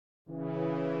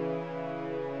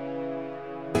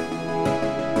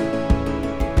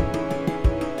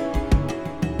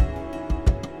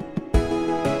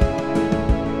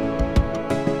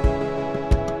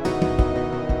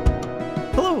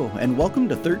welcome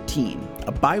to 13,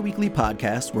 a bi-weekly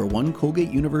podcast where one Colgate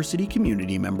University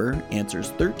community member answers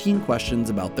 13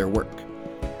 questions about their work.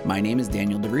 My name is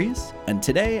Daniel DeVries, and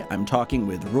today I'm talking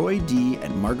with Roy D.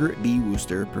 and Margaret B.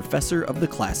 Wooster, professor of the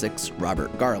classics,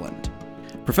 Robert Garland.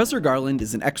 Professor Garland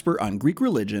is an expert on Greek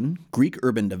religion, Greek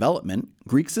urban development,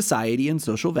 Greek society and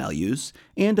social values,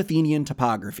 and Athenian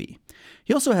topography.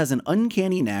 He also has an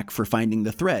uncanny knack for finding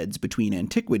the threads between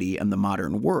antiquity and the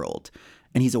modern world,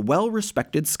 and he's a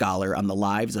well-respected scholar on the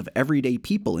lives of everyday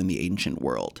people in the ancient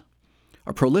world.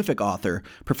 A prolific author,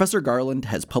 Professor Garland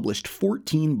has published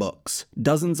 14 books,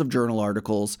 dozens of journal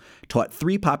articles, taught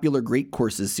 3 popular Great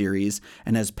Courses series,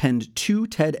 and has penned 2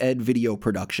 TED-Ed video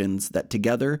productions that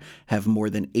together have more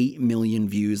than 8 million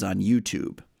views on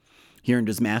YouTube. He earned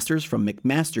his master's from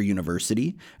McMaster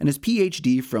University and his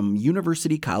PhD from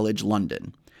University College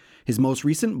London. His most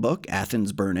recent book,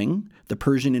 Athens Burning, The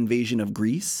Persian Invasion of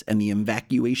Greece and the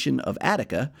Evacuation of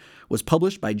Attica, was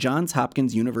published by Johns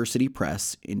Hopkins University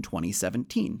Press in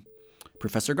 2017.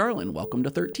 Professor Garland, welcome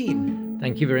to 13.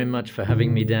 Thank you very much for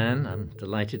having me, Dan. I'm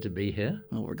delighted to be here.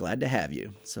 Well, we're glad to have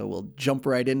you. So we'll jump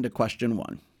right into question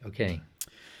 1. Okay.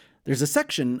 There's a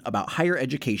section about higher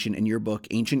education in your book,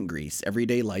 Ancient Greece,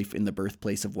 Everyday Life in the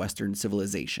Birthplace of Western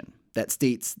Civilization, that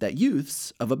states that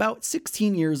youths of about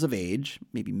 16 years of age,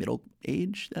 maybe middle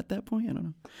age at that point, I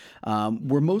don't know,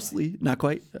 were mostly, not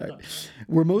quite,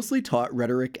 were mostly taught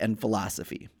rhetoric and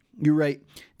philosophy. You write,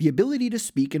 the ability to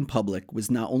speak in public was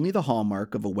not only the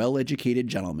hallmark of a well-educated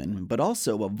gentleman, but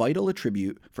also a vital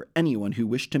attribute for anyone who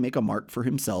wished to make a mark for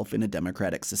himself in a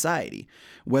democratic society,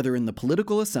 whether in the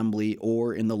political assembly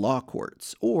or in the law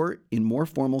courts, or in more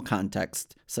formal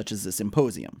contexts such as a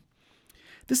symposium.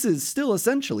 This is still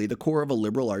essentially the core of a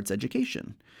liberal arts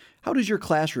education. How does your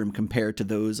classroom compare to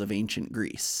those of ancient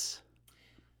Greece?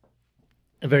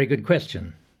 A very good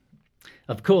question.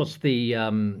 Of course, the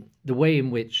way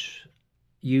in which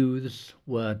youths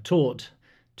were taught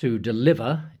to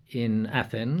deliver in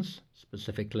Athens,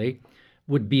 specifically,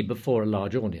 would be before a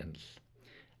large audience.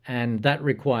 And that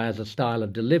requires a style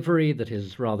of delivery that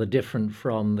is rather different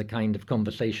from the kind of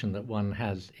conversation that one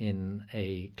has in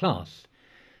a class.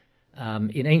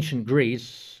 In ancient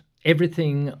Greece,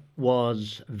 everything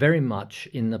was very much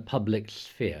in the public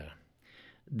sphere.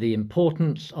 The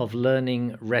importance of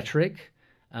learning rhetoric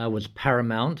was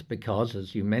paramount because,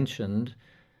 as you mentioned,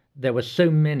 there were so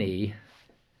many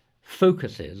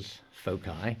foci,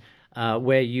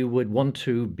 where you would want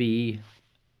to be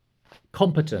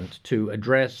competent to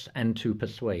address and to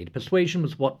persuade. Persuasion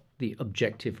was what the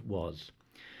objective was.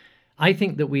 I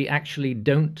think that we actually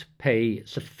don't pay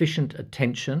sufficient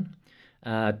attention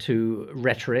to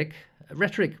rhetoric.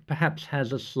 Rhetoric perhaps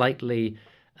has a slightly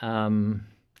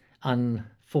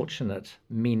unfortunate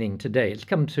meaning today. It's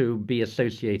come to be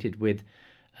associated with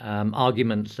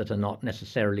arguments that are not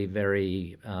necessarily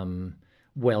very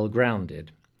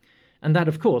well-grounded. And that,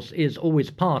 of course, is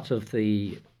always part of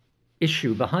the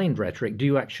issue behind rhetoric. Do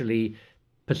you actually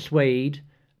persuade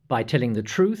by telling the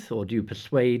truth, or do you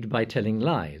persuade by telling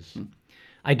lies?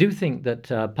 I do think that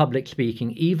public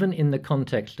speaking, even in the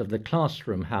context of the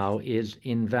classroom, is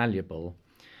invaluable.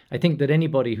 I think that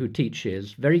anybody who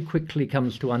teaches very quickly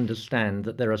comes to understand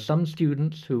that there are some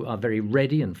students who are very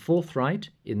ready and forthright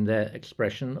in their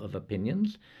expression of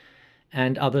opinions,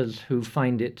 and others who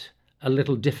find it a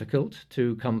little difficult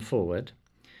to come forward.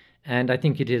 And I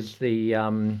think it is the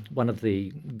one of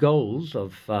the goals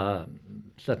of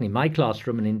certainly my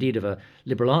classroom, and indeed of a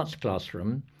liberal arts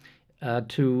classroom,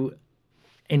 to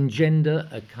engender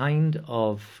a kind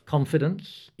of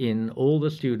confidence in all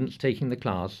the students taking the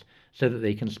class so that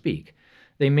they can speak.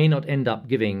 They may not end up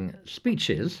giving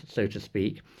speeches, so to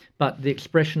speak, but the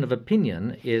expression of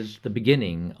opinion is the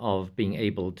beginning of being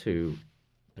able to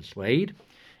persuade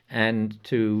and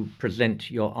to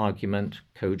present your argument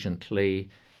cogently,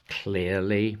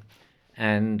 clearly,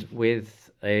 and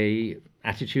with a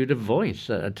attitude of voice,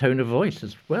 a tone of voice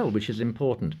as well, which is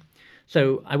important.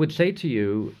 So I would say to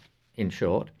you, in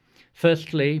short,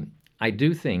 firstly, I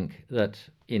do think that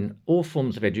in all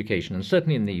forms of education, and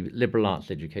certainly in the liberal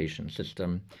arts education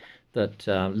system, that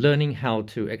learning how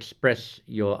to express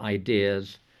your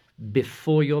ideas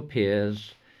before your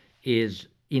peers is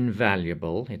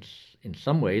invaluable. It's in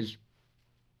some ways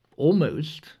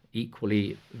almost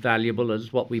equally valuable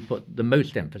as what we put the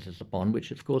most emphasis upon,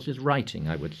 which of course is writing,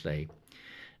 I would say.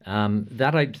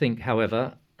 That I think,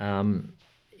 however,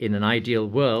 in an ideal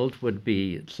world would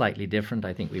be slightly different.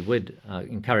 I think we would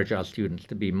encourage our students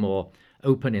to be more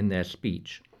open in their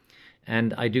speech.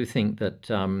 And I do think that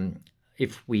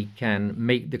if we can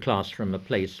make the classroom a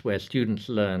place where students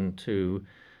learn to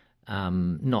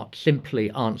not simply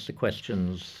answer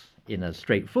questions in a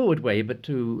straightforward way, but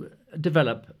to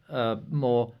develop a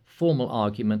more formal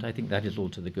argument, I think that is all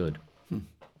to the good.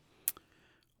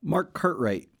 Mark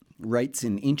Cartwright writes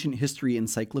in Ancient History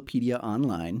Encyclopedia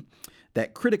Online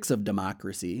that critics of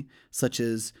democracy, such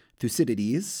as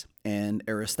Thucydides and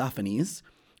Aristophanes,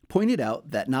 pointed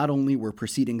out that not only were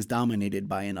proceedings dominated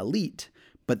by an elite,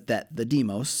 but that the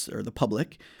demos, or the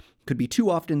public, could be too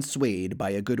often swayed by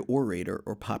a good orator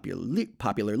or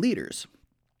popular leaders,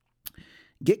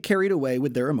 get carried away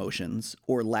with their emotions,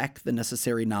 or lack the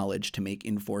necessary knowledge to make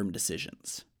informed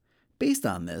decisions. Based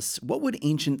on this, what would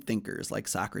ancient thinkers like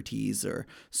Socrates or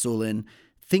Solon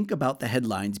think about the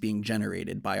headlines being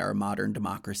generated by our modern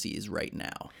democracies right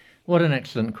now? What an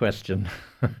excellent question.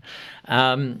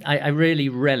 I really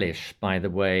relish, by the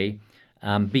way,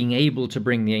 being able to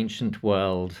bring the ancient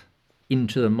world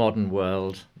into the modern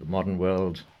world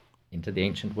into the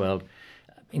ancient world.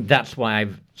 That's why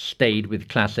I've stayed with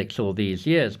classics all these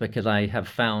years, because I have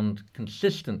found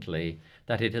consistently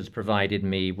that it has provided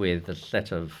me with a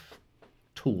set of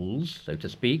tools, so to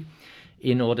speak,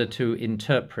 in order to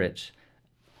interpret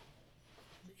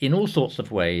in all sorts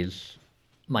of ways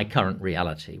my current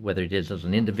reality, whether it is as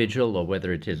an individual or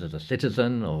whether it is as a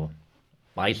citizen or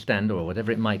bystander or whatever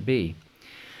it might be.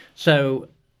 So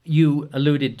you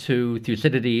alluded to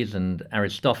Thucydides and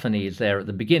Aristophanes there at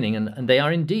the beginning, and they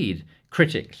are indeed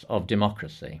critics of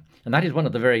democracy. And that is one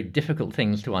of the very difficult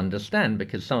things to understand,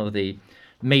 because some of the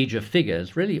major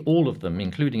figures, really all of them,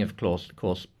 including, of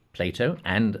course, Plato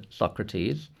and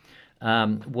Socrates,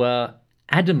 were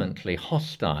adamantly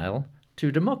hostile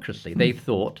to democracy. They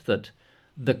thought that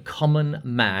the common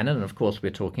man, and of course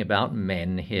we're talking about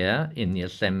men here in the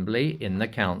assembly, in the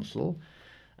council,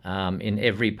 in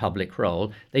every public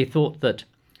role, they thought that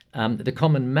the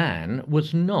common man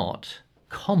was not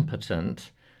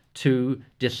competent to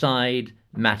decide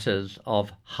matters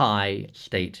of high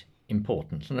state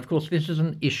importance. And of course this is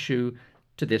an issue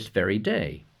to this very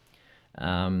day.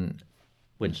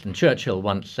 Winston Churchill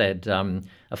once said, a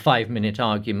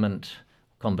 5-minute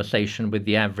conversation with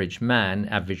the average man,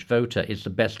 average voter, is the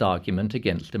best argument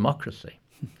against democracy.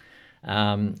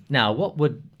 Now, what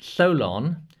would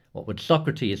Solon, what would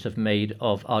Socrates have made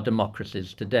of our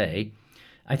democracies today?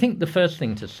 I think the first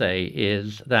thing to say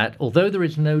is that although there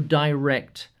is no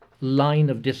direct line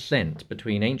of descent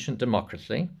between ancient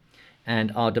democracy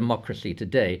and our democracy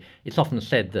today, it's often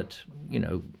said that,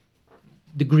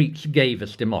 the Greeks gave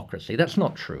us democracy. That's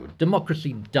not true.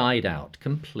 Democracy died out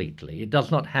completely. It does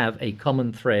not have a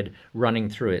common thread running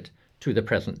through it to the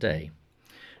present day.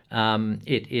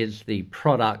 It is the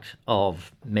product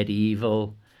of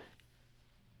medieval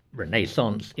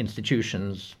Renaissance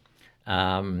institutions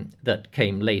that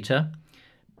came later.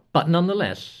 But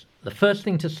nonetheless, the first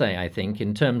thing to say, I think,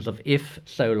 in terms of if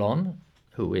Solon,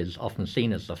 who is often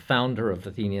seen as the founder of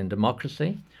Athenian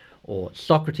democracy, or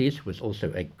Socrates, who was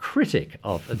also a critic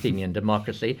of Athenian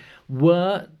democracy,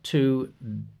 were to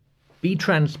be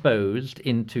transposed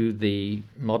into the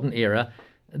modern era,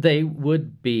 they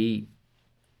would be,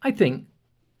 I think,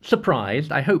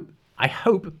 surprised, I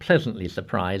hope pleasantly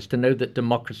surprised, to know that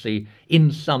democracy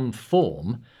in some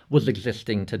form was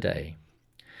existing today.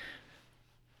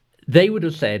 They would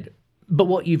have said, but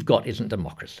what you've got isn't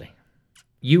democracy.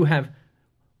 You have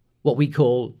what we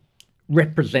call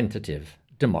representative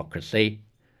democracy.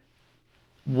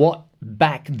 What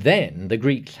back then the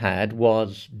Greeks had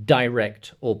was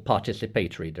direct or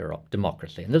participatory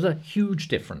democracy. And there's a huge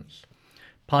difference.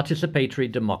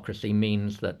 Participatory democracy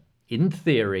means that, in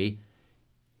theory,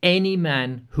 any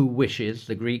man who wishes,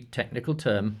 the Greek technical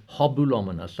term,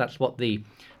 hobulomenos, that's what the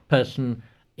person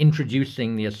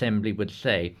introducing the assembly would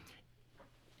say,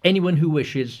 anyone who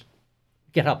wishes,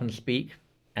 get up and speak,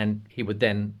 and he would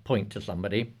then point to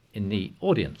somebody in the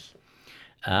audience.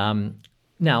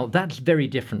 Now, that's very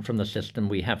different from the system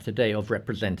we have today of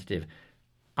representative.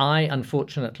 I,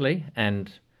 unfortunately,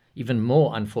 and even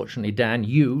more unfortunately, Dan,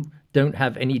 you don't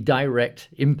have any direct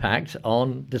impact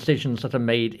on decisions that are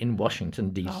made in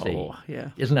Washington, D.C. Oh, yeah.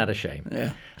 Isn't that a shame?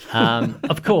 Yeah.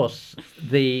 Of course,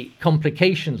 the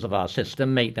complications of our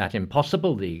system make that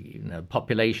impossible. The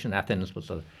population, Athens was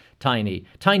a tiny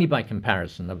by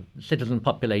comparison, a citizen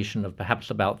population of perhaps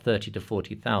about 30 to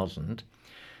 40,000.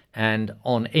 And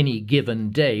on any given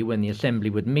day when the assembly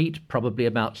would meet, probably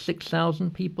about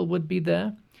 6,000 people would be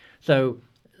there. So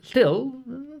still,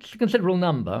 it's a considerable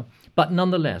number, but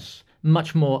nonetheless,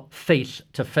 much more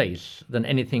face-to-face than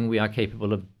anything we are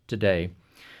capable of today.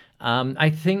 I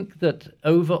think that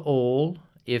overall,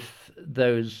 if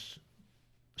those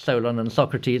Solon and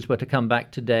Socrates were to come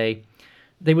back today,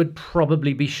 they would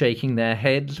probably be shaking their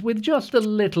heads with just a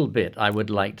little bit, I would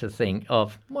like to think,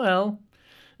 of, well,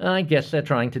 I guess they're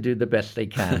trying to do the best they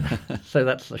can. So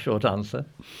that's the short answer.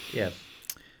 Yes.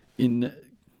 In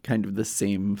kind of the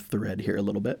same thread here a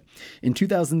little bit. In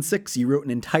 2006, you wrote an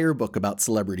entire book about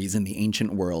celebrities in the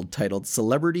ancient world titled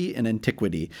Celebrity in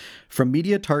Antiquity, From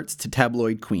Media Tarts to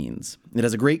Tabloid Queens. It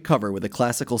has a great cover with a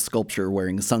classical sculpture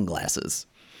wearing sunglasses.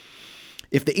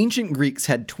 If the ancient Greeks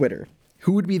had Twitter,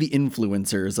 who would be the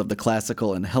influencers of the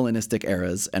classical and Hellenistic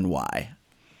eras and why?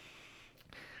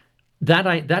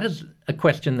 That is a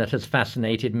question that has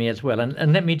fascinated me as well.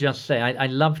 And let me just say, I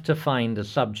love to find a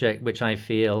subject which I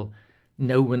feel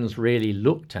no one's really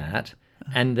looked at,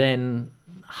 and then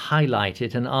highlight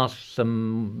it and ask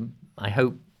some, I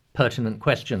hope, pertinent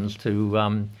questions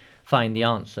to find the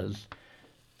answers.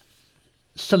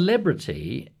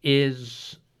 Celebrity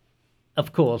is,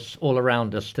 of course, all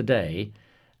around us today.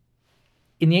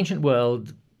 In the ancient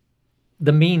world,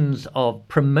 the means of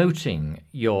promoting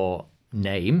your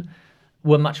name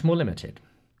were much more limited.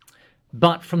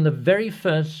 But from the very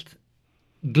first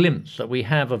glimpse that we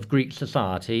have of Greek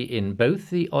society in both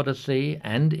the Odyssey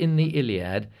and in the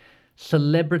Iliad,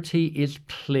 celebrity is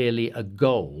clearly a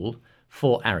goal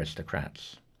for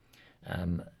aristocrats.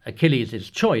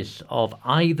 Achilles' choice of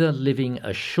either living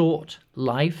a short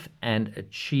life and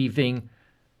achieving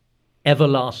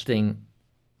everlasting,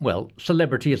 well,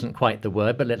 celebrity isn't quite the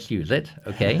word, but let's use it,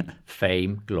 okay?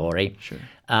 Fame, glory. Sure.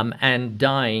 And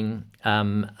dying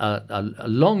a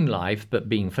long life but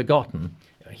being forgotten.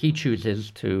 He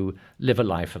chooses to live a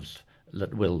life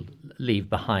that will leave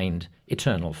behind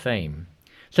eternal fame.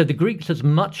 So the Greeks, as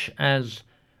much as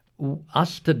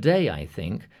us today, I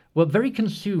think, were very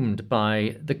consumed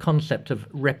by the concept of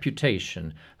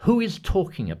reputation. Who is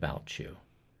talking about you?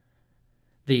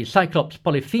 The Cyclops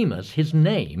Polyphemus, his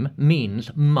name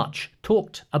means much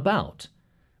talked about,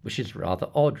 which is rather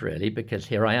odd, really, because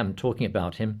here I am talking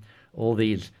about him all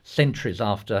these centuries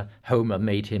after Homer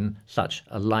made him such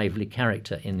a lively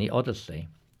character in the Odyssey.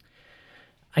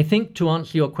 I think, to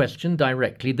answer your question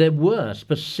directly, there were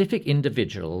specific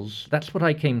individuals, that's what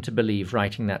I came to believe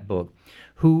writing that book,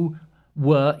 who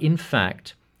were, in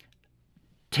fact,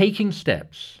 taking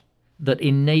steps that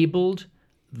enabled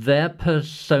their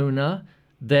persona,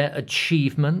 their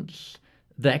achievements,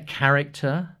 their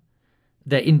character,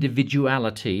 their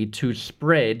individuality to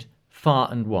spread far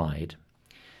and wide.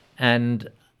 And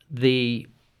the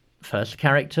first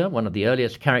character, one of the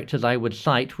earliest characters I would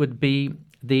cite, would be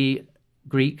the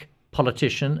Greek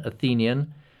politician,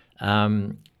 Athenian,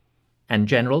 and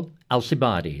general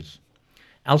Alcibiades.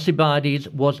 Alcibiades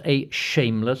was a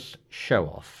shameless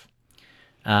show-off.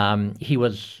 He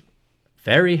was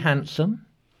very handsome.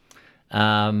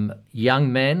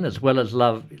 Young men, as well as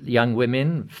young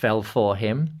women, fell for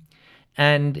him.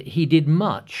 And he did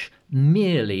much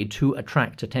merely to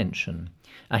attract attention.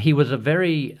 He was a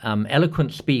very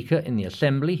eloquent speaker in the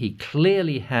assembly. He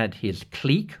clearly had his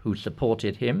clique who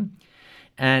supported him,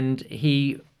 and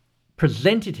he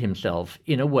presented himself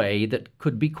in a way that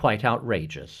could be quite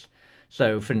outrageous.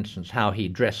 So, for instance, how he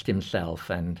dressed himself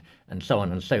and so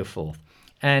on and so forth.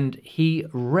 And he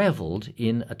reveled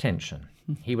in attention.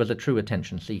 He was a true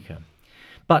attention seeker.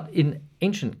 But in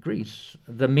ancient Greece,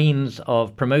 the means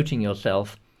of promoting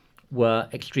yourself were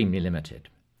extremely limited.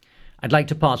 I'd like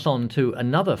to pass on to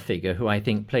another figure who I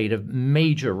think played a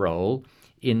major role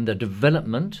in the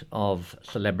development of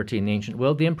celebrity in the ancient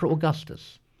world, the Emperor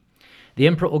Augustus. The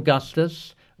Emperor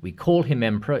Augustus, we call him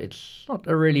emperor. It's not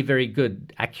a really very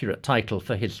good, accurate title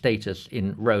for his status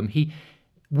in Rome. He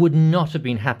would not have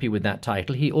been happy with that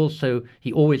title. He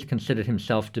always considered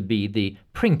himself to be the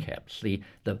princeps,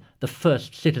 the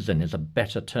first citizen is a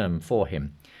better term for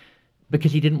him,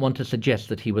 because he didn't want to suggest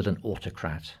that he was an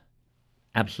autocrat.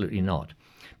 Absolutely not.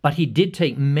 But he did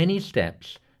take many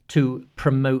steps to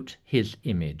promote his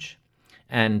image.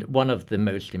 And one of the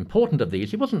most important of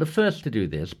these, he wasn't the first to do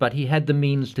this, but he had the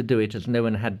means to do it as no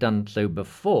one had done so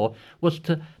before, was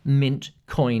to mint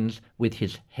coins with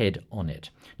his head on it.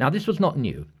 Now, this was not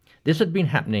new. This had been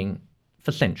happening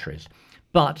for centuries.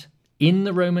 But in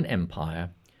the Roman Empire,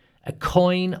 a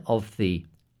coin of the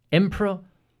Emperor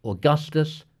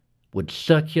Augustus would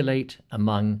circulate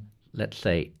among, let's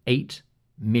say, 8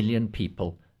 million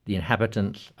people, the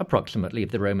inhabitants approximately of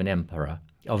the Roman Empire.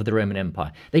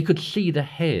 They could see the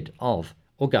head of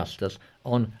Augustus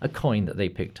on a coin that they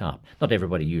picked up. Not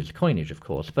everybody used coinage, of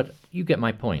course, but you get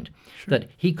my point. Sure. That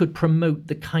he could promote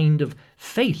the kind of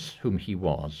face whom he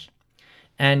was.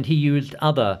 And he used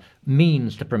other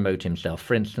means to promote himself.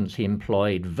 For instance, he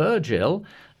employed Virgil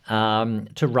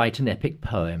to write an epic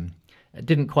poem. It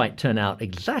didn't quite turn out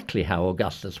exactly how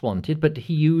Augustus wanted, but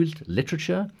he used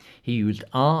literature, he used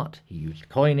art, he used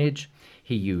coinage,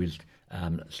 he used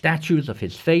statues of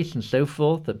his face and so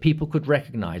forth that people could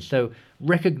recognize. So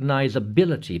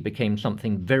recognizability became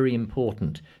something very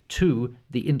important to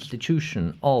the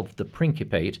institution of the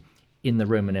Principate in the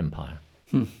Roman Empire.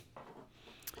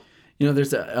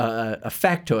 There's a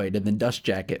factoid in the dust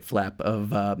jacket flap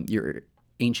of your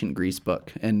Ancient Greece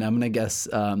book, and I'm going to guess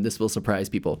this will surprise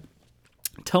people.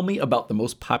 Tell me about the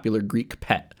most popular Greek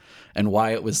pet and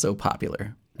why it was so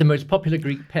popular. The most popular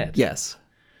Greek pet? Yes.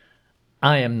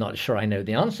 I am not sure I know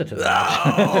the answer to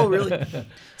that. Oh, really?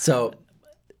 So,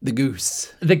 the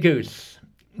goose. The goose.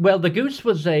 Well, the goose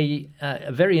was a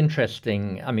very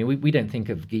interesting... I mean, we don't think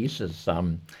of geese as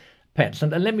pets.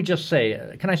 And let me just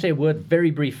say, can I say a word very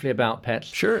briefly about pets?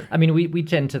 Sure. I mean, we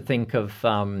tend to think of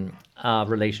our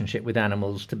relationship with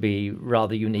animals to be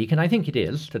rather unique, and I think it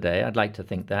is today. I'd like to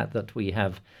think that we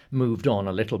have moved on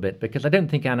a little bit, because I don't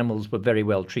think animals were very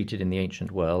well treated in the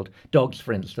ancient world. Dogs,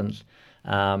 for instance,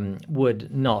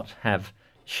 would not have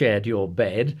shared your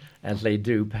bed as they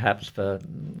do perhaps for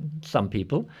some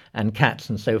people, and cats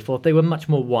and so forth. They were much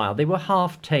more wild. They were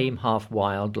half tame, half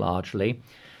wild, largely.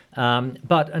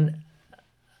 But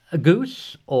a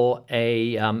goose or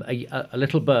a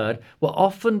little bird were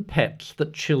often pets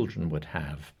that children would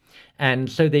have, and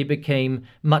so they became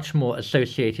much more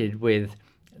associated with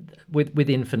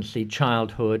infancy,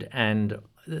 childhood, and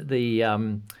the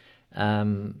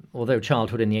although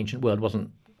childhood in the ancient world wasn't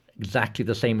exactly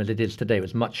the same as it is today. It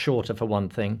was much shorter, for one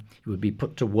thing. You would be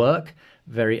put to work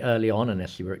very early on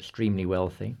unless you were extremely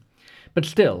wealthy. But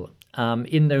still,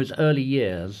 in those early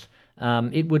years,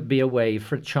 it would be a way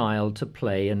for a child to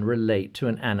play and relate to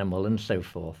an animal and so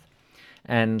forth.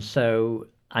 And so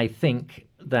I think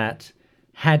that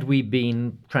had we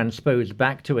been transposed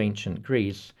back to ancient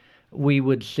Greece, we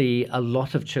would see a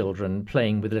lot of children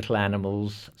playing with little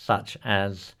animals such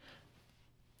as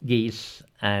geese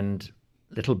and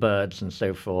little birds and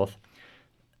so forth.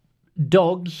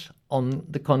 Dogs, on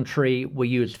the contrary, were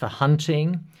used for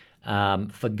hunting,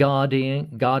 for guarding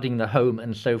the home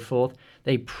and so forth.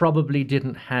 They probably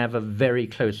didn't have a very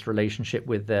close relationship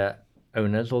with their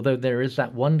owners, although there is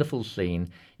that wonderful scene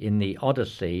in the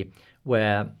Odyssey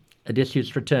where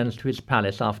Odysseus returns to his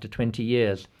palace after 20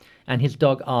 years, and his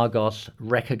dog Argos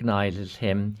recognizes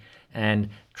him and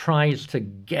tries to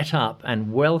get up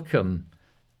and welcome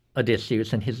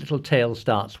Odysseus, and his little tail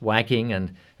starts wagging,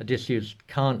 and Odysseus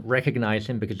can't recognize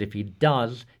him because if he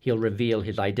does, he'll reveal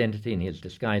his identity and his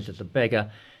disguise as a beggar,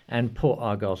 and poor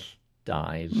Argos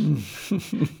dies.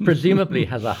 Presumably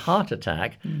has a heart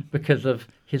attack because of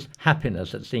his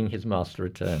happiness at seeing his master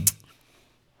return.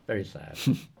 Very sad.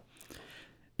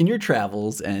 In your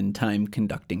travels and time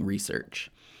conducting research,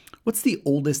 what's the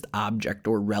oldest object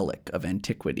or relic of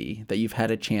antiquity that you've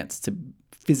had a chance to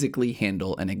physically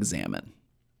handle and examine?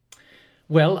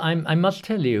 Well, I must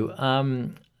tell you,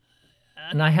 and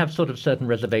I have sort of certain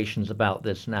reservations about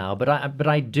this now, but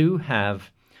I do have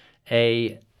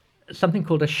something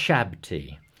called a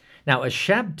shabti. Now, a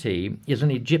shabti is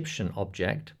an Egyptian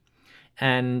object,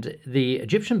 and the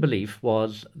Egyptian belief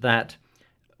was that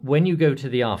when you go to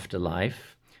the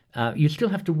afterlife, you still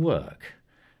have to work.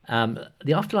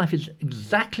 The afterlife is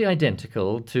exactly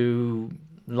identical to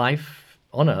life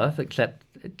on Earth, except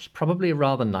it's probably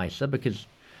rather nicer because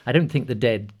I don't think the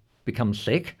dead become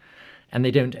sick and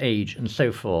they don't age and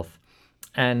so forth.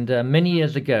 And many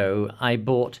years ago, I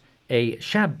bought a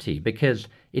shabti because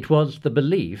it was the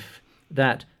belief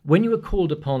that when you were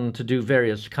called upon to do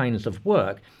various kinds of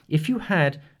work, if you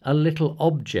had a little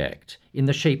object in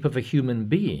the shape of a human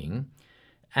being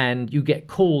and you get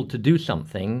called to do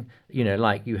something,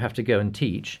 like you have to go and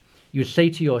teach, you say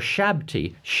to your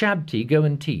shabti, "Shabti, go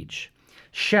and teach.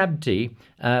 Shabti,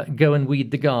 go and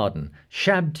weed the garden.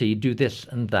 Shabti, do this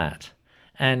and that."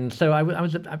 And so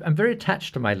I'm very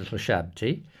attached to my little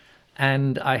shabti,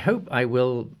 and I hope I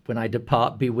will, when I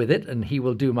depart, be with it, and he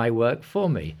will do my work for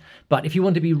me. But if you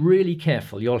want to be really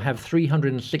careful, you'll have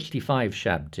 365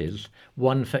 shabtis,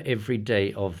 one for every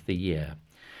day of the year.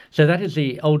 So that is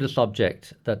the oldest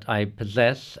object that I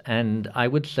possess, and I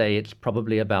would say it's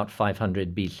probably about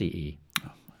 500 BCE.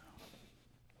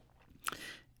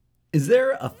 Is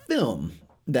there a film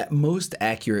that most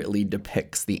accurately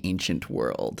depicts the ancient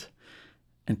world?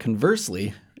 And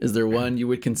conversely, is there one you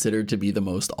would consider to be the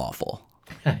most awful?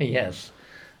 Yes.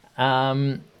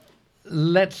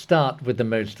 Let's start with the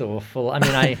most awful. I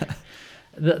mean,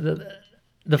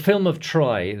 the film of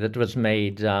Troy that was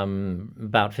made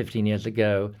about 15 years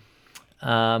ago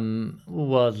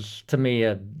was, to me,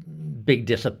 a big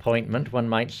disappointment, one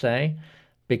might say,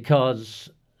 because,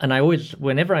 and I always,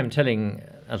 whenever I'm telling,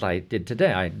 as I did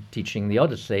today, I'm teaching the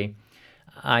Odyssey,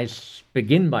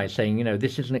 begin by saying,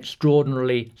 this is an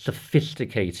extraordinarily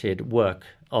sophisticated work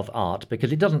of art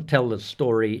because it doesn't tell the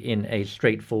story in a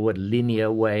straightforward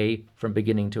linear way from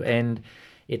beginning to end.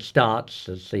 It starts,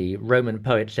 as the Roman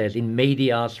poet says, in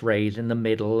medias res, in the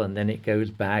middle, and then it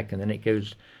goes back, and then it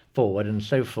goes forward, and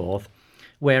so forth.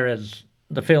 Whereas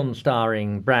the film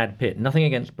starring Brad Pitt, nothing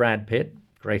against Brad Pitt,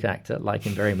 great actor, like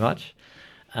him very much,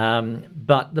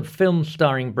 but the film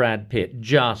starring Brad Pitt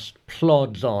just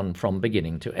plods on from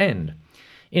beginning to end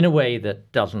in a way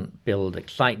that doesn't build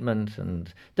excitement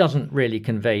and doesn't really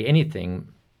convey anything,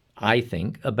 I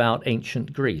think, about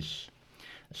ancient Greece.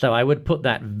 So I would put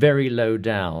that very low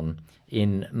down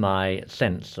in my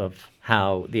sense of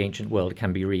how the ancient world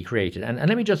can be recreated. And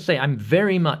let me just say, I'm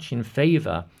very much in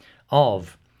favor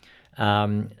of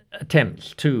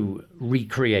attempts to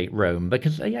recreate Rome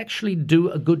because they actually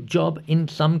do a good job in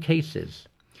some cases.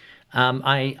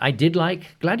 I did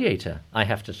like Gladiator, I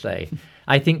have to say.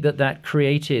 I think that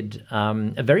created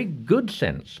a very good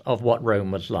sense of what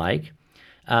Rome was like,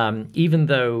 even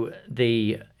though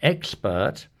the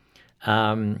expert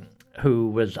who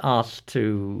was asked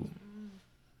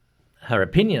her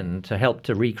opinion to help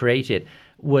to recreate it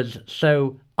was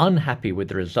so unhappy with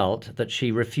the result that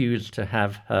she refused to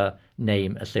have her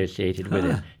name associated with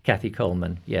it. Kathy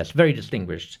Coleman, yes, very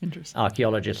distinguished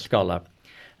archaeologist, scholar.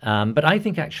 But I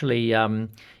think actually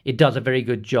it does a very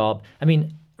good job. I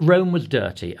mean, Rome was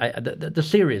dirty.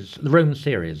 The Rome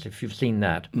series, if you've seen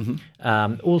that,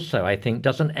 also I think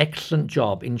does an excellent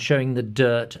job in showing the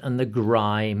dirt and the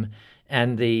grime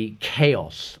and the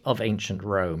chaos of ancient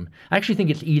Rome. I actually think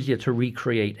it's easier to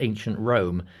recreate ancient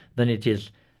Rome than it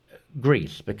is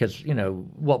Greece, because,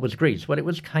 what was Greece? Well, it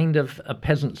was kind of a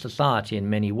peasant society in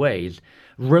many ways.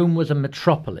 Rome was a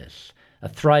metropolis, a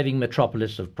thriving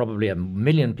metropolis of probably 1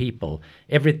 million people,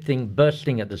 everything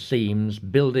bursting at the seams,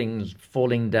 buildings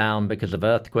falling down because of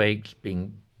earthquakes,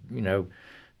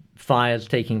 fires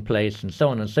taking place, and so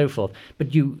on and so forth. But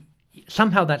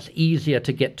somehow that's easier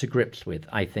to get to grips with,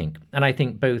 I think. And I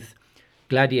think both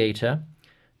Gladiator,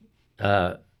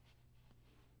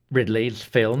 Ridley's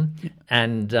film,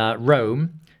 and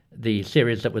Rome, the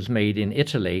series that was made in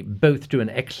Italy, both do an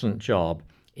excellent job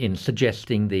in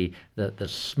suggesting the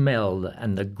smell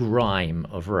and the grime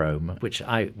of Rome, which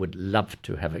I would love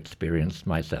to have experienced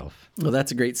myself. Well,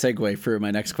 that's a great segue for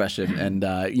my next question. And,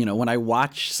 when I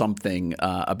watch something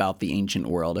about the ancient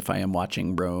world, if I am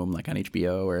watching Rome, like on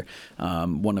HBO or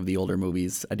one of the older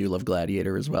movies, I do love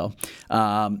Gladiator as well.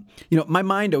 My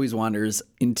mind always wanders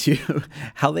into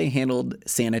how they handled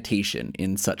sanitation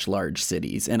in such large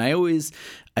cities. And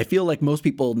I feel like most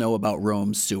people know about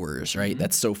Rome's sewers, right?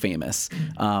 That's so famous.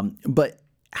 But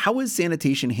how was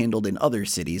sanitation handled in other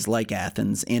cities like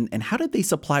Athens, and how did they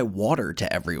supply water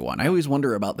to everyone? I always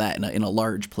wonder about that in a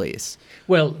large place.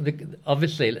 Well,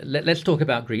 obviously, let's talk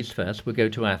about Greece first. We'll go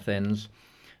to Athens.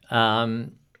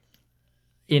 In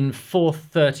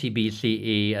 430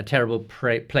 BCE, a terrible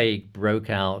plague broke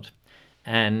out,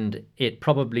 and it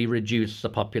probably reduced the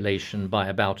population by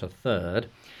about a third,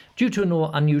 due to an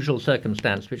unusual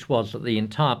circumstance, which was that the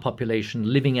entire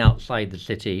population living outside the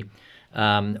city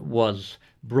was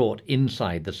brought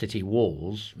inside the city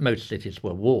walls. Most cities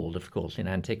were walled, of course, in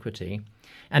antiquity,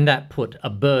 and that put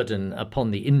a burden upon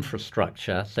the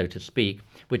infrastructure, so to speak,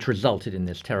 which resulted in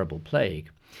this terrible plague.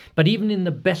 But even in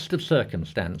the best of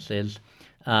circumstances,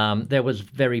 there was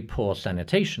very poor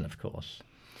sanitation, of course.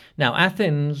 Now,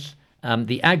 Athens,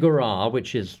 the Agora,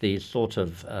 which is the sort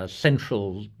of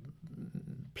central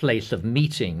place of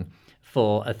meeting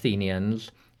for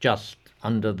Athenians, just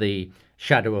under the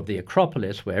shadow of the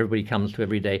Acropolis, where everybody comes to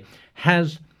every day,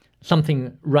 has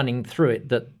something running through it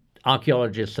that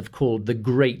archaeologists have called the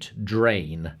Great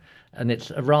Drain. And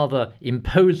it's a rather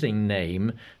imposing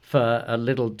name for a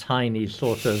little tiny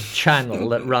sort of channel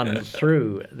that runs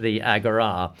through the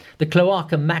Agora. The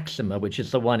Cloaca Maxima, which is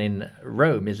the one in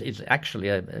Rome, is actually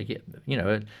a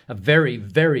very,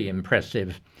 very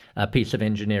impressive piece of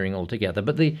engineering altogether.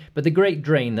 But the Great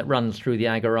Drain that runs through the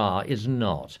Agora is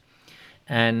not.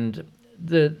 And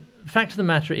the fact of the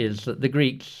matter is that the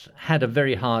Greeks had a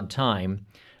very hard time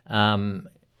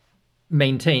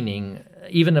maintaining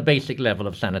even a basic level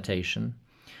of sanitation.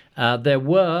 There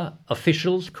were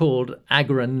officials called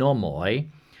agronomoi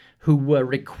who were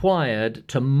required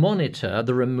to monitor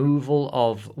the removal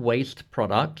of waste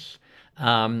products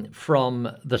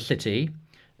from the city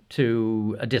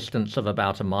to a distance of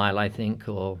about a mile, I think,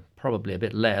 or probably a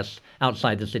bit less,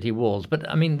 outside the city walls. But,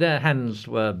 I mean, their hands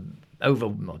were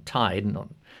tied.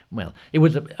 It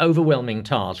was an overwhelming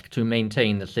task to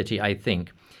maintain the city, I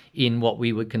think, in what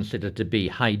we would consider to be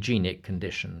hygienic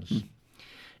conditions.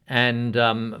 And,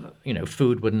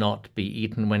 food would not be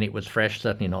eaten when it was fresh,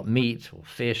 certainly not meat or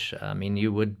fish. I mean,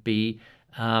 you would be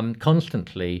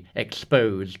constantly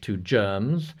exposed to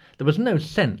germs. There was no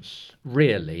sense,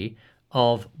 really,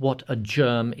 of what a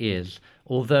germ is,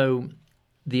 although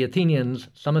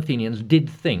some Athenians did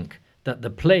think that the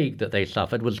plague that they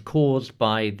suffered was caused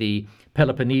by the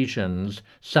Peloponnesians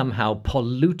somehow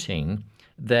polluting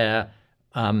their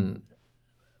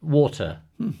water,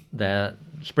 their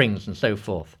springs and so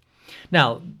forth.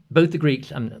 Now, both the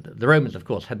Greeks and the Romans, of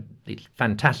course, had these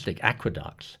fantastic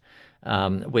aqueducts,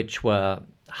 which were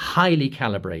highly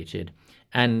calibrated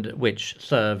and which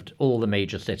served all the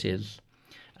major cities.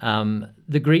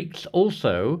 The Greeks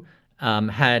also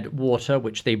had water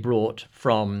which they brought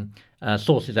from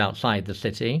sources outside the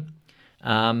city,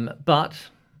 but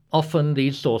often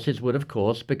these sources would, of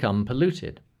course, become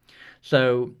polluted.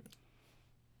 So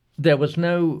there was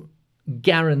no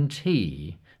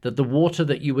guarantee that the water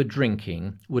that you were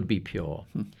drinking would be pure.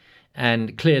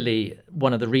 And clearly,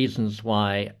 one of the reasons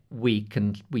why we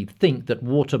think that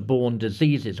waterborne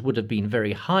diseases would have been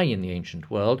very high in the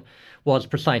ancient world was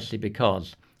precisely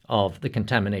because of the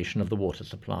contamination of the water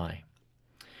supply.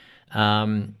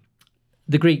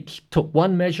 The Greeks took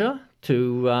one measure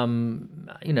to,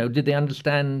 did they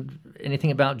understand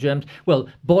anything about germs? Well,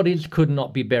 bodies could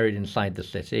not be buried inside the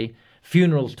city.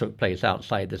 Funerals took place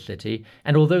outside the city,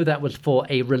 and although that was for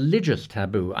a religious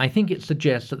taboo, I think it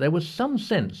suggests that there was some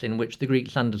sense in which the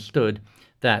Greeks understood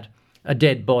that a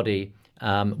dead body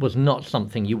was not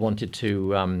something you wanted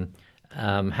to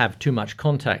have too much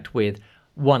contact with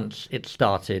once it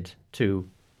started to,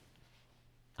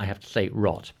 I have to say,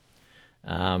 rot.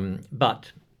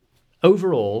 But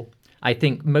overall, I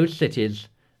think most cities,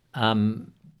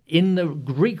 in the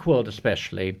Greek world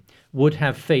especially, would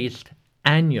have faced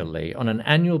annually, on an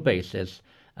annual basis,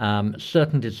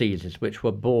 certain diseases which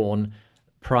were born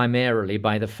primarily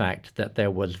by the fact that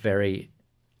there was very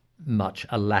much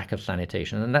a lack of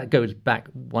sanitation. And that goes back,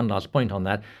 one last point on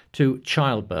that, to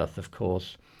childbirth, of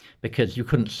course, because you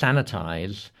couldn't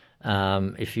sanitize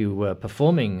if you were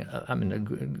performing.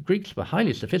 The Greeks were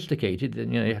highly sophisticated,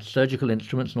 you had surgical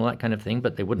instruments and all that kind of thing,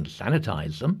 but they wouldn't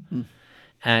sanitize them.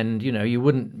 And, you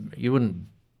wouldn't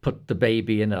put the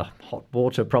baby in a hot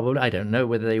water, probably. I don't know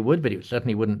whether they would, but it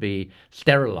certainly wouldn't be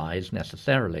sterilized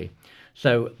necessarily.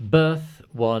 So birth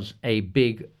was a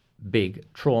big, big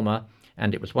trauma,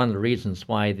 and it was one of the reasons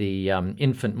why the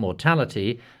infant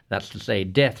mortality, that's to say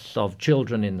deaths of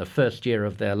children in the first year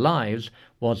of their lives,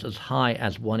 was as high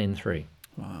as 1 in 3.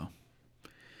 Wow.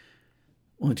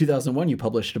 Well, in 2001, you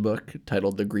published a book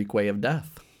titled The Greek Way of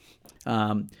Death.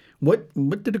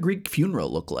 What did a Greek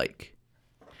funeral look like?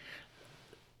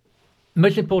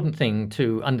 Most important thing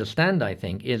to understand, I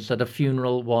think, is that a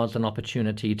funeral was an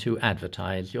opportunity to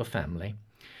advertise your family.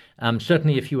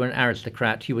 Certainly, if you were an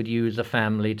aristocrat, you would use a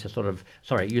funeral to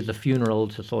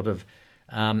sort of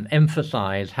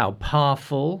emphasize how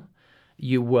powerful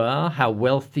you were, how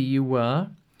wealthy you were.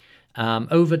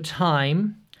 Over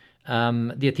time,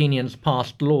 the Athenians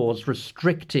passed laws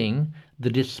restricting the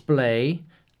display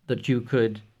that you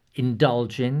could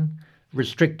indulge in,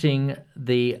 restricting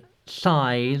the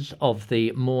size of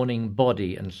the mourning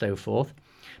body and so forth.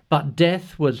 But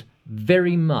death was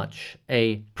very much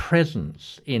a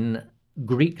presence in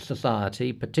Greek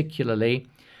society, particularly,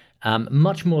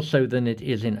 much more so than it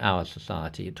is in our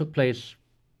society. It took place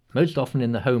most often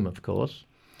in the home, of course,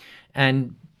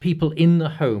 and people in the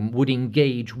home would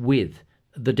engage with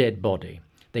the dead body.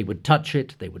 They would touch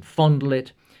it, they would fondle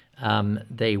it,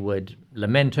 they would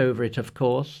lament over it, of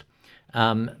course,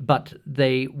 but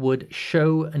they would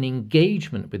show an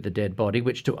engagement with the dead body,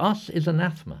 which to us is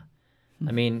anathema.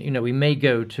 I mean, we may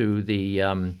go to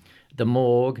the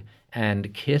morgue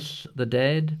and kiss the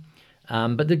dead,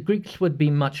 but the Greeks would be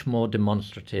much more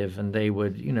demonstrative, and they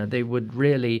would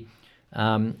really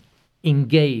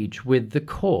engage with the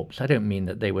corpse. I don't mean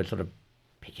that they would sort of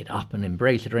pick it up and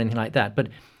embrace it or anything like that, but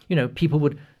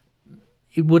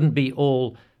it wouldn't be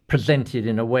all presented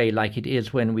in a way like it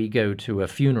is when we go to a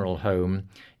funeral home,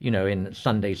 in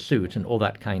Sunday suit and all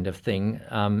that kind of thing.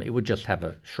 It would just have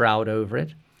a shroud over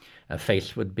it. A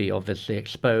face would be obviously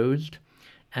exposed,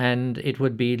 and it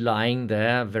would be lying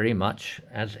there very much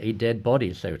as a dead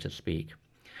body, so to speak.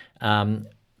 The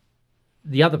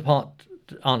other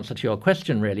answer to your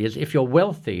question really is, if you're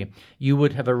wealthy, you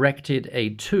would have erected a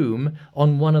tomb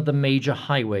on one of the major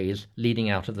highways leading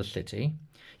out of the city.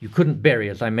 You couldn't bury,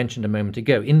 as I mentioned a moment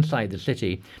ago, inside the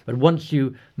city, but once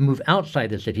you move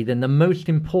outside the city, then the most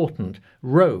important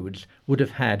roads would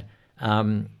have had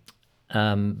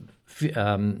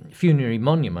funerary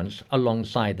monuments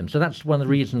alongside them. So that's one of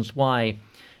the reasons why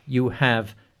you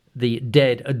have the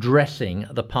dead addressing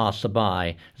the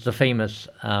passerby. There's a famous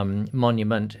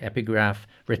monument epigraph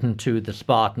written to the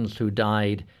Spartans who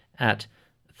died at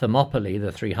Thermopylae,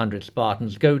 the 300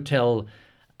 Spartans. Go tell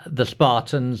the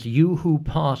Spartans, you who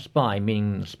pass by,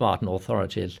 meaning the Spartan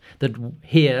authorities, that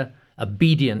here,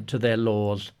 obedient to their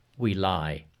laws, we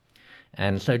lie.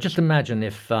 And so just imagine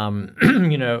if,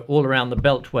 all around the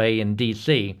Beltway in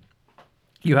D.C.,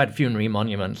 you had funerary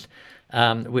monuments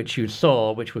which you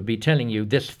saw, which would be telling you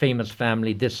this famous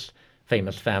family,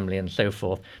 and so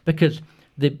forth. Because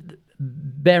the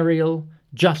burial,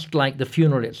 just like the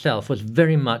funeral itself, was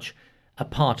very much a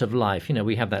part of life.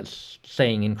 We have that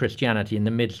saying in Christianity, in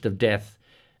the midst of death,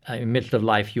 in the midst of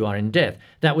life, you are in death.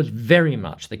 That was very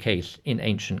much the case in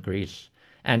ancient Greece.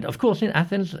 And of course, in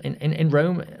Athens, in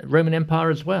Rome, Roman Empire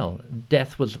as well,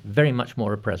 death was very much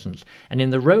more a presence. And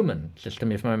in the Roman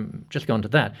system, if I'm just going to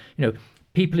that,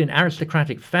 people in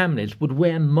aristocratic families would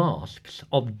wear masks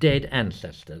of dead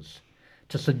ancestors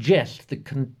to suggest the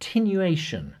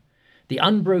continuation, the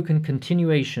unbroken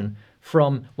continuation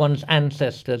from one's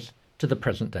ancestors to the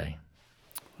present day.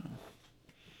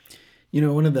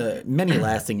 One of the many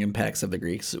lasting impacts of the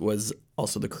Greeks was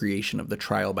also the creation of the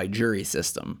trial by jury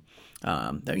system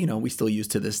that, we still use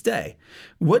to this day.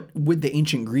 What would the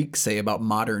ancient Greeks say about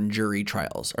modern jury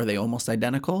trials? Are they almost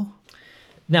identical?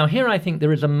 Now, here I think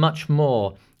there is a much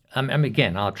more,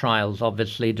 again, our trials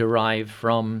obviously derive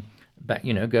from,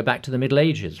 go back to the Middle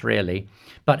Ages, really.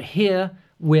 But here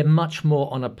we're much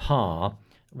more on a par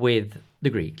with the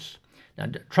Greeks. Now,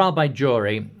 trial by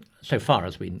jury, so far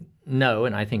as we know,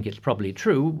 and I think it's probably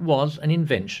true, was an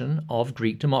invention of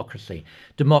Greek democracy.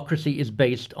 Democracy is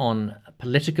based on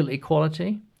political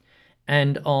equality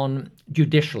and on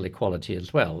judicial equality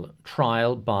as well,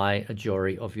 trial by a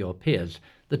jury of your peers.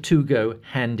 The two go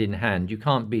hand in hand. You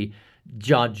can't be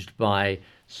judged by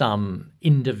some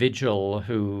individual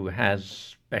who has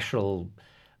special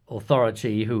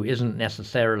authority who isn't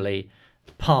necessarily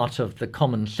part of the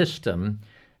common system.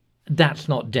 That's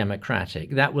not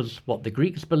democratic. That was what the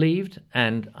Greeks believed,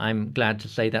 and I'm glad to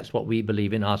say that's what we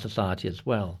believe in our society as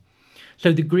well.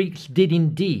 So the Greeks did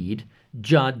indeed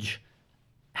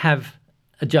have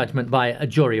a judgment by a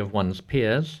jury of one's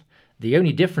peers. The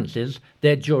only difference is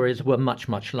their juries were much,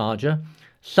 much larger.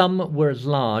 Some were as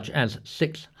large as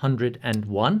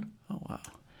 601. Oh, wow.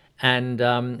 And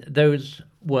those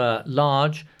were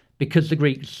large because the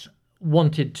Greeks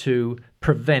wanted to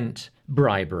prevent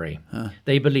bribery.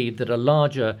 They believed that a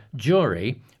larger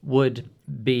jury would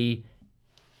be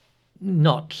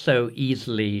not so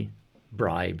easily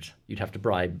bribed. You'd have to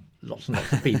bribe lots and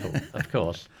lots of people, of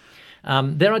course.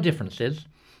 There are differences.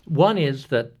 One is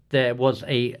that there was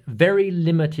a very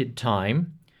limited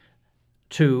time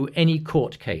to any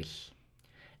court case.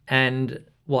 And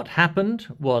what happened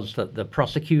was that the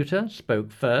prosecutor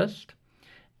spoke first,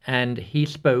 and he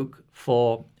spoke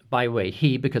for, by the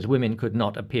way, because women could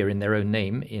not appear in their own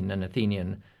name in an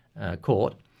Athenian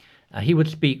court. He would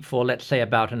speak for, let's say,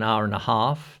 about an hour and a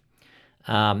half,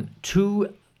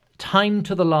 timed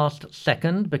to the last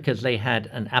second, because they had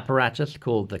an apparatus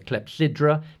called the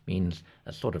clepsydra, means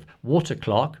a sort of water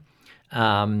clock.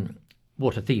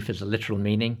 Water thief is a literal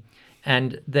meaning.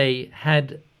 And they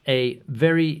had a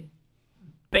very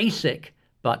basic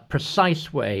but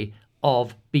precise way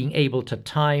of being able to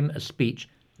time a speech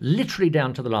literally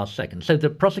down to the last second. So the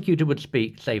prosecutor would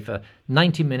speak, say, for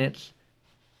 90 minutes.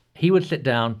 He would sit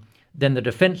down. Then the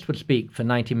defense would speak for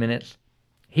 90 minutes.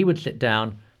 He would sit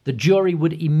down. The jury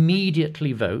would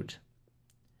immediately vote,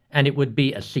 and it would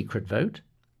be a secret vote.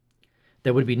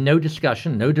 There would be no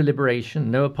discussion, no deliberation,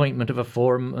 no appointment of a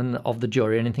foreman of the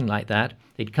jury, anything like that.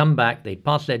 They'd come back, they'd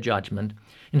pass their judgment.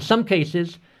 In some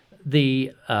cases,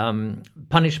 the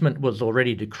punishment was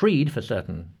already decreed for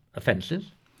certain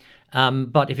offences.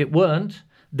 But if it weren't,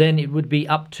 then it would be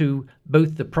up to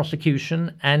both the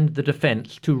prosecution and the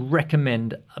defence to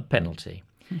recommend a penalty.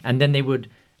 And then they would,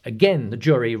 again, the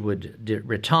jury would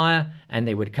retire, and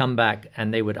they would come back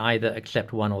and they would either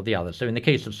accept one or the other. So in the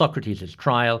case of Socrates'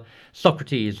 trial,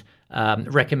 Socrates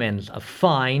recommends a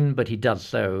fine, but he does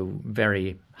so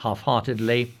very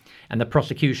half-heartedly. And the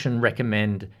prosecution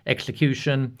recommend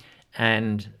execution,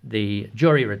 and the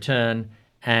jury return,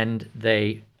 and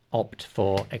they opt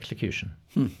for execution.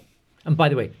 And by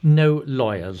the way, no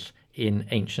lawyers in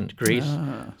ancient Greece.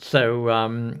 So,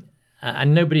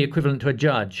 and nobody equivalent to a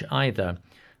judge either.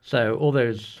 So all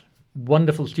those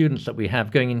wonderful students that we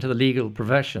have going into the legal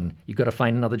profession, you've got to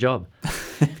find another job.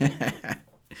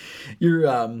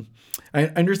 I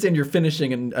understand you're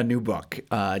finishing a new book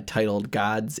titled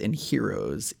Gods and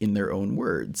Heroes in Their Own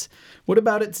Words. What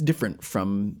about it's different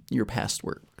from your past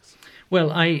works?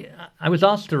 Well, I was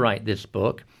asked to write this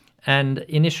book And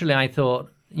initially I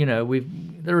thought,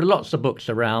 there are lots of books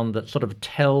around that sort of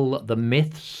tell the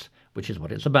myths, which is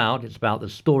what it's about. It's about the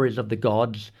stories of the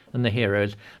gods and the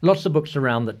heroes. Lots of books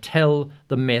around that tell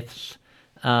the myths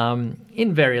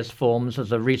in various forms.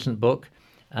 As a recent book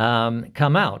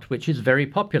come out, which is very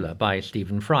popular, by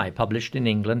Stephen Fry, published in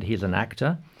England. He's an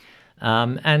actor.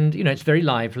 And, it's very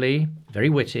lively, very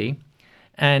witty.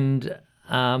 And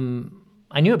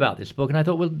I knew about this book, and I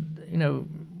thought, well,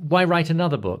 why write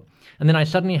another book? And then I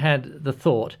suddenly had the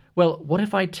thought, well, what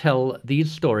if I tell these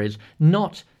stories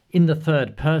not in the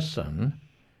third person,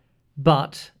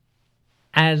 but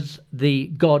as the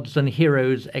gods and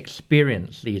heroes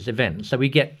experience these events? So we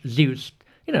get Zeus,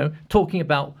 talking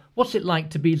about what's it like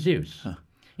to be Zeus. Huh.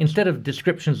 Instead of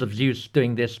descriptions of Zeus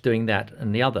doing this, doing that,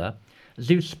 and the other,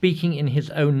 Zeus speaking in his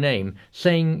own name,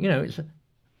 saying, it's a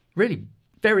really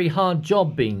very hard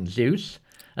job being Zeus,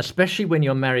 especially when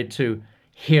you're married to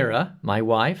Hera, my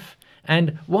wife,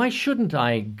 and why shouldn't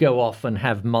I go off and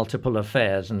have multiple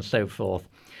affairs and so forth?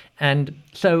 And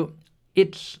so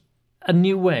it's a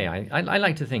new way. I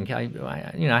like to think, I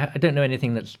don't know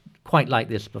anything that's quite like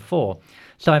this before.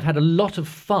 So I've had a lot of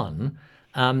fun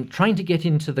trying to get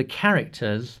into the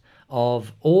characters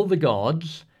of all the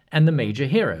gods and the major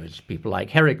heroes, people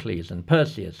like Heracles and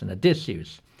Perseus and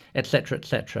Odysseus, etc.,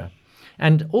 etc.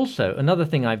 And also, another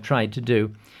thing I've tried to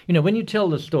do, when you tell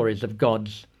the stories of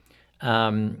gods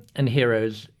and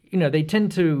heroes, they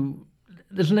tend to,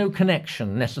 there's no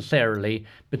connection necessarily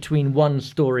between one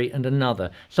story and another.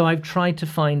 So I've tried to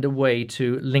find a way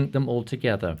to link them all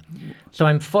together. So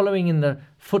I'm following in the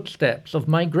footsteps of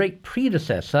my great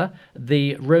predecessor,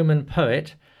 the Roman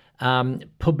poet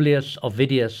Publius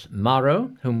Ovidius Maro,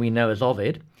 whom we know as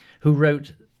Ovid, who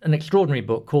wrote an extraordinary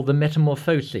book called The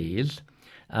Metamorphoses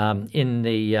in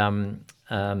the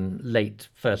late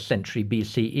 1st century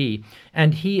BCE,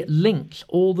 and he links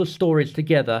all the stories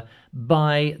together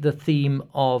by the theme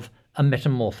of a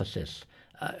metamorphosis,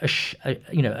 a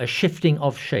shifting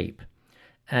of shape.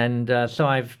 And so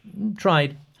I've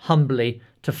tried humbly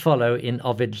to follow in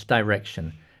Ovid's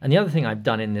direction. And the other thing I've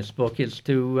done in this book is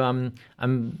to,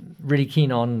 I'm really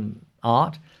keen on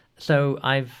art, so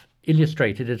I've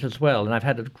illustrated it as well, and I've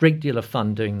had a great deal of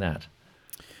fun doing that.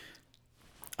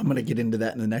 I'm going to get into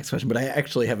that in the next question, but I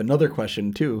actually have another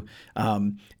question too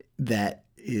that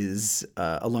is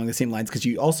along the same lines, because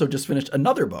you also just finished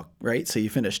another book, right? So you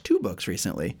finished 2 books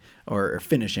recently, or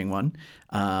finishing one.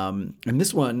 And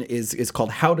this one is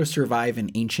called How to Survive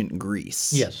in Ancient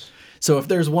Greece. Yes. So if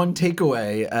there's one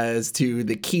takeaway as to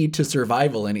the key to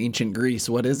survival in ancient Greece,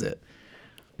 what is it?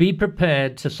 Be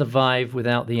prepared to survive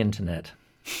without the internet.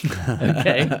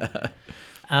 Okay.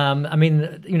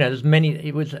 There's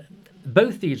many,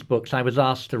 both these books I was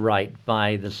asked to write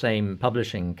by the same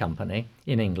publishing company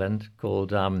in England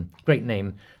called, great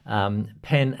name,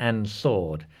 Pen and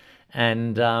Sword.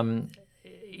 And,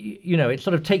 it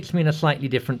sort of takes me in a slightly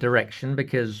different direction,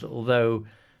 because although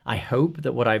I hope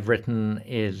that what I've written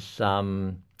is,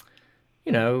 not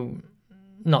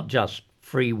just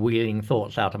freewheeling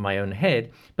thoughts out of my own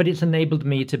head, but it's enabled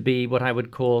me to be what I would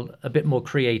call a bit more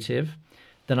creative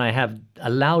than I have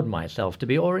allowed myself to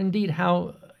be, or indeed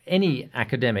how any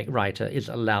academic writer is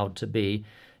allowed to be,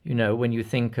 when you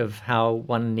think of how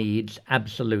one needs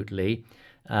absolutely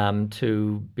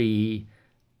to be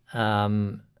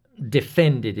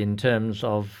defended in terms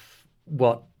of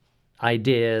what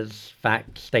ideas,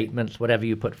 facts, statements, whatever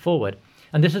you put forward.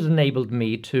 And this has enabled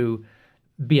me to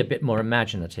be a bit more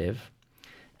imaginative.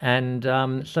 And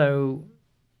so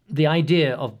the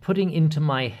idea of putting into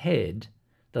my head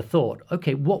the thought,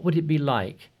 okay, what would it be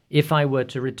like if I were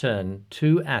to return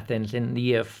to Athens in the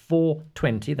year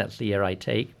 420, that's the year I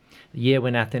take, the year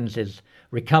when Athens is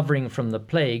recovering from the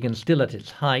plague and still at its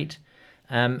height,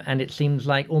 and it seems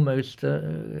like almost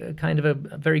kind of a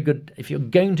very good, if you're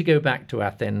going to go back to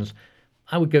Athens,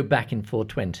 I would go back in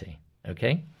 420,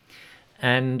 okay?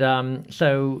 And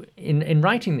so in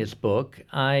writing this book,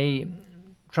 I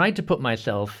tried to put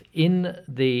myself in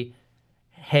the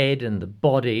head and the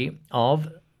body of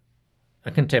a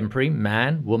contemporary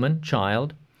man, woman,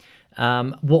 child.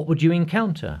 What would you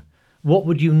encounter? What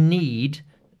would you need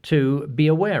to be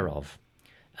aware of?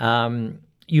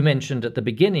 You mentioned at the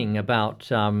beginning about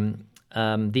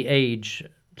the age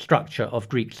structure of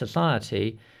Greek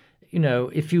society.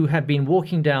 If you had been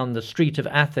walking down the street of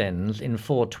Athens in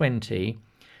 420,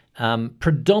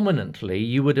 predominantly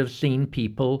you would have seen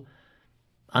people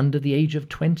under the age of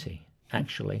 20,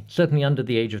 actually. Certainly under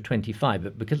the age of 25,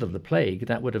 but because of the plague,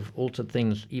 that would have altered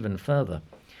things even further.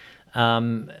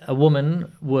 A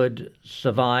woman would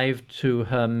survive to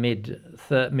her mid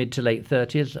to late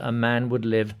 30s. A man would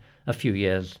live a few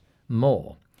years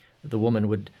more. the woman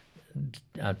would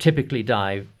typically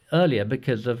die earlier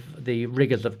because of the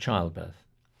rigors of childbirth.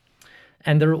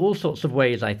 And there are all sorts of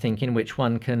ways, I think, in which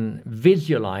one can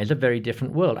visualize a very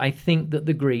different world. I think that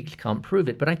the Greeks can't prove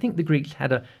it, but I think the Greeks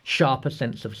had a sharper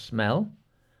sense of smell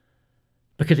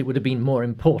because it would have been more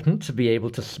important to be able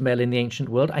to smell in the ancient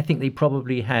world. I think they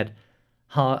probably had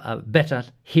better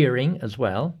hearing as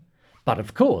well. But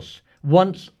of course,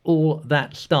 once all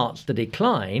that starts to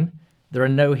decline, there are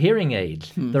no hearing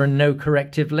aids. There are no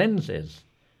corrective lenses.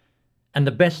 And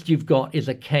the best you've got is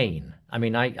a cane. I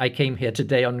mean, I came here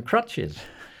today on crutches.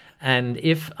 And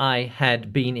if I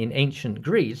had been in ancient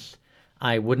Greece,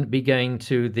 I wouldn't be going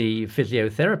to the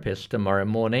physiotherapist tomorrow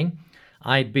morning.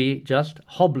 I'd be just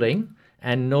hobbling,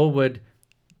 and nor would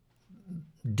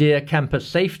dear campus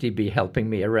safety be helping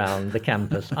me around the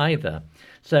campus either.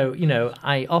 So,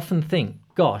 I often think,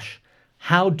 gosh,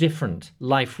 how different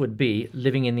life would be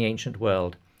living in the ancient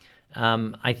world.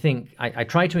 I think I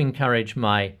try to encourage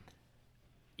my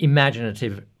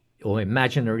imaginative or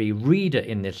imaginary reader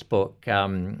in this book,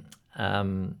 How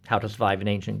to Survive in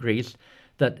Ancient Greece,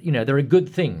 that, there are good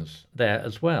things there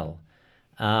as well.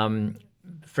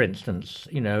 For instance,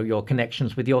 your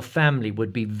connections with your family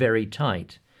would be very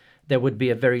tight. There would be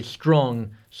a very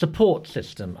strong support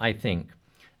system, I think,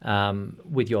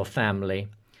 with your family.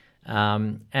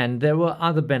 And there were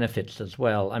other benefits as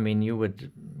well. I mean, you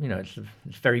would, it's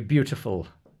very beautiful.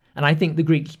 And I think the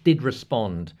Greeks did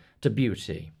respond to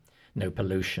beauty, no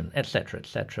pollution, etc.,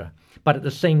 etc. But at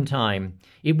the same time,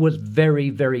 it was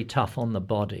very, very tough on the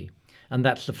body. And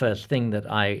that's the first thing that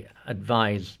I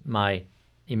advise my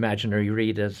imaginary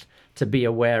readers to be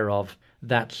aware of.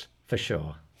 That's for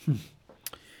sure.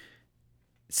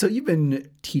 So you've been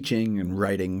teaching and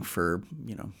writing for,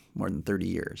 more than 30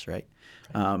 years, right?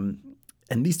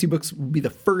 And these two books will be the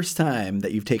first time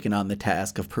that you've taken on the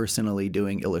task of personally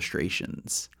doing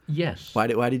illustrations. Yes. Why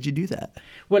did you do that?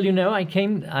 Well,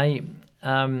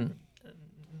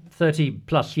 30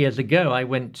 plus years ago, I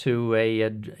went to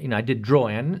I did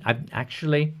drawing. I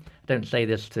don't say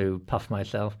this to puff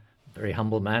myself, very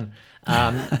humble man,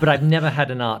 but I've never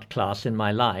had an art class in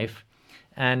my life.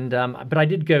 But I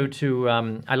did go to,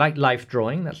 I like life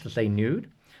drawing, that's to say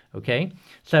nude, okay?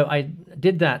 So I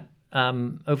did that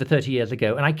over 30 years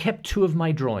ago, and I kept two of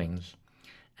my drawings.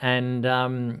 And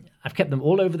I've kept them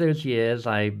all over those years.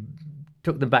 I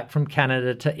took them back from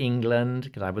Canada to England,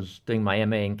 because I was doing my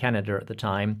MA in Canada at the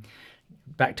time,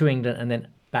 back to England and then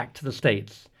back to the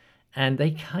States. And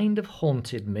they kind of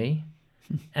haunted me,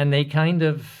 and they kind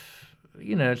of,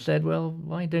 said, well,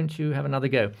 why don't you have another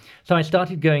go? So I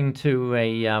started going to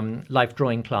a life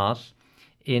drawing class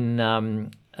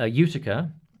in Utica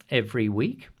every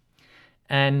week.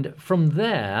 And from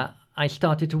there, I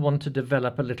started to want to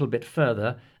develop a little bit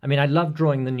further. I mean, I love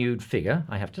drawing the nude figure.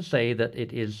 I have to say that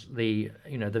it is the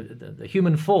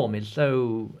human form is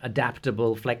so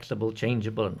adaptable, flexible,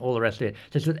 changeable, and all the rest of it.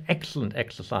 So it's an excellent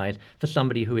exercise for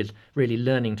somebody who is really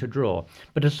learning to draw.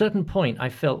 But at a certain point, I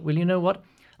felt, well, you know what?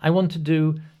 I want to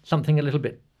do something a little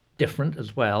bit different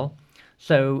as well.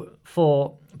 So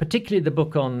for particularly the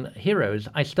book on heroes,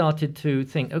 I started to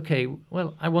think, okay,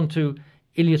 well, I want to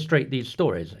illustrate these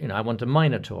stories. I want a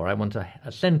minotaur, I want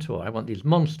a centaur, I want these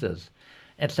monsters,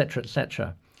 etc.,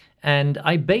 etc. And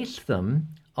I based them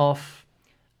off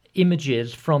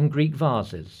images from Greek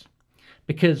vases,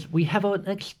 because we have an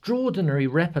extraordinary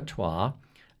repertoire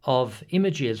of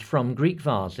images from Greek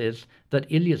vases that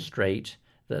illustrate,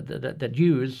 that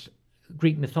use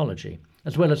Greek mythology,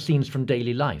 as well as scenes from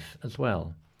daily life as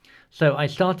well. So I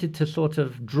started to sort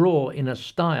of draw in a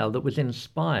style that was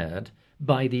inspired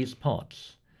by these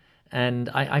pots. And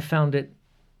I found it,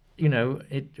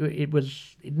 it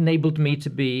enabled me to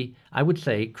be, I would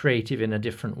say, creative in a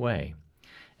different way.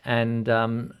 And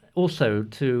also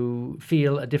to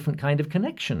feel a different kind of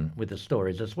connection with the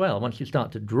stories as well. Once you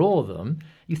start to draw them,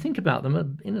 you think about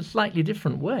them in a slightly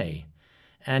different way.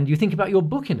 And you think about your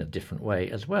book in a different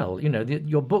way as well.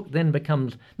 Your book then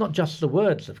becomes not just the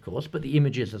words, of course, but the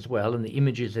images as well, and the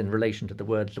images in relation to the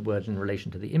words in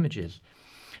relation to the images.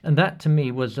 And that, to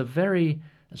me, was a very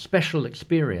special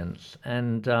experience,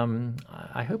 and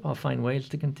I hope I'll find ways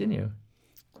to continue.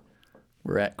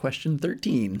 We're at question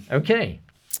 13. Okay.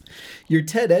 Your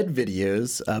TED Ed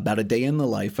videos about a day in the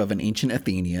life of an ancient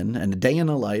Athenian and a day in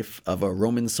the life of a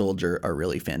Roman soldier are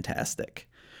really fantastic.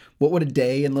 What would a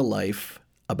day in the life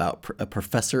about a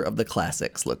professor of the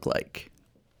classics look like?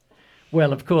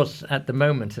 Well, of course, at the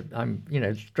moment, I'm,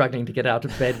 struggling to get out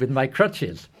of bed with my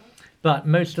crutches. But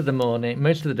most of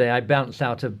the day, I bounce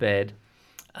out of bed.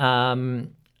 I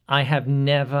have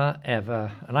never,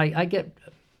 ever, and I get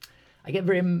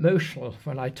very emotional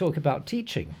when I talk about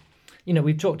teaching,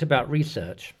 we've talked about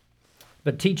research,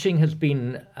 but teaching has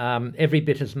been every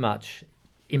bit as much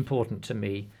important to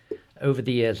me over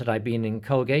the years that I've been in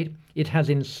Colgate. It has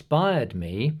inspired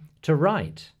me to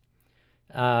write.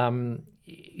 My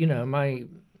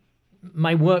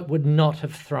work would not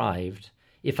have thrived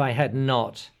if I had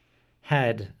not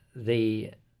had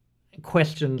the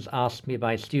questions asked me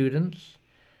by students,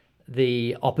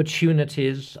 the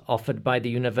opportunities offered by the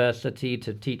university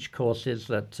to teach courses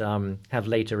that have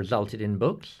later resulted in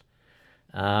books.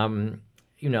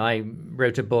 I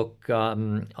wrote a book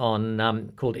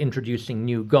called Introducing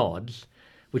New Gods,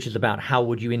 which is about how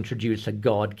would you introduce a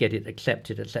god, get it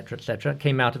accepted, etc., etc. It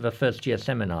came out of a first-year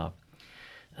seminar.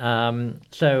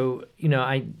 So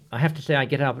I have to say I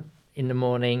get up in the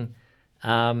morning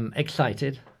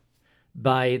excited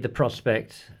by the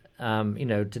prospect.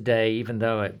 Today, even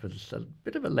though it was a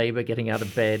bit of a labor getting out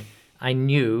of bed, I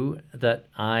knew that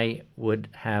I would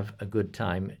have a good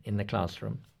time in the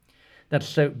classroom.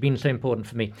 That's been so important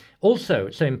for me. Also,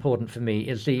 so important for me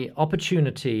is the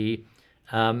opportunity,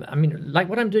 like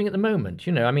what I'm doing at the moment.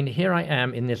 Here I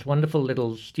am in this wonderful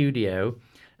little studio,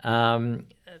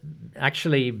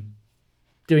 actually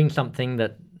doing something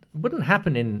that wouldn't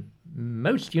happen in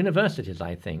most universities,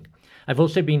 I think. I've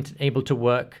also been able to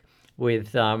work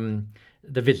with the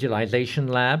Visualization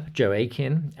Lab, Joe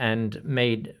Aiken, and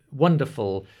made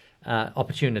wonderful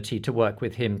opportunity to work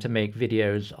with him to make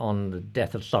videos on the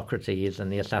death of Socrates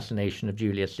and the assassination of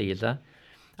Julius Caesar.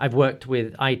 I've worked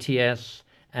with ITS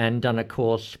and done a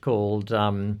course called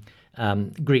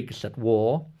Greeks at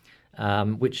War,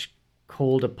 which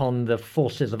called upon the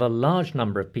forces of a large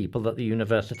number of people that the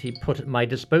university put at my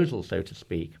disposal, so to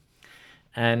speak.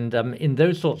 And in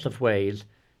those sorts of ways,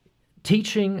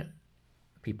 teaching,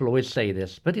 people always say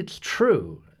this, but it's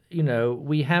true.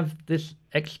 We have this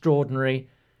extraordinary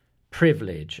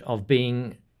privilege of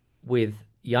being with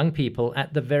young people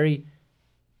at the very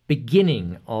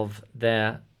beginning of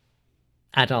their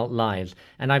adult lives.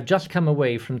 And I've just come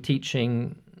away from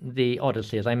teaching the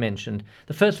Odyssey, as I mentioned.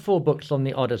 The first 4 books on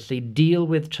the Odyssey deal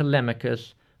with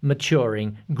Telemachus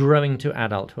maturing, growing to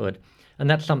adulthood. And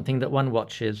that's something that one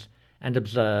watches and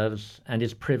observes and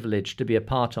is privileged to be a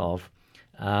part of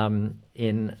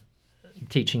in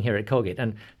teaching here at Colgate.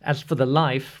 And as for the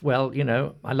life, well,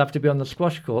 I love to be on the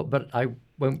squash court, but I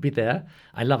won't be there.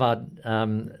 I love our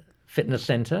fitness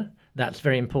center. That's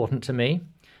very important to me.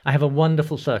 I have a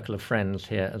wonderful circle of friends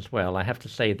here as well. I have to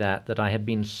say that I have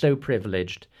been so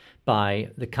privileged by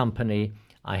the company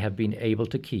I have been able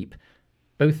to keep,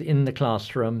 both in the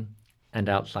classroom and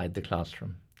outside the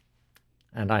classroom.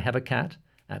 And I have a cat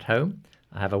at home.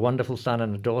 I have a wonderful son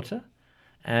and a daughter.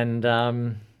 And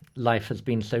life has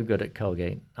been so good at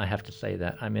Colgate. I have to say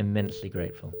that. I'm immensely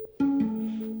grateful.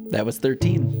 That was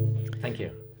 13. Thank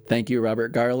you. Thank you,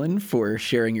 Robert Garland, for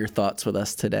sharing your thoughts with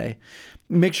us today.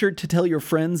 Make sure to tell your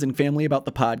friends and family about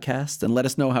the podcast and let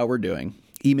us know how we're doing.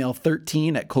 Email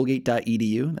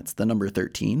 13@colgate.edu, that's the number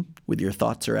 13, with your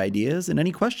thoughts or ideas and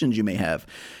any questions you may have.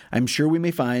 I'm sure we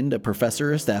may find a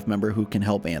professor or staff member who can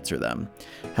help answer them.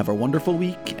 Have a wonderful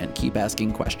week and keep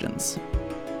asking questions.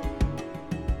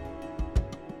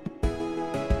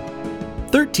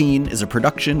 13 is a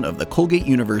production of the Colgate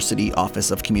University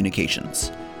Office of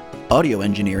Communications. Audio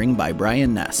engineering by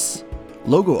Brian Ness.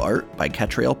 Logo art by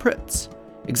Ketrail Pritz.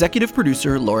 Executive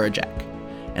producer Laura Jack.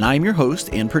 And I'm your host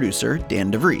and producer,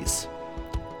 Dan DeVries.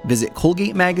 Visit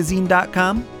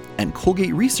ColgateMagazine.com and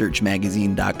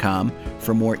ColgateResearchMagazine.com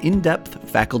for more in-depth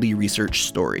faculty research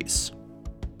stories.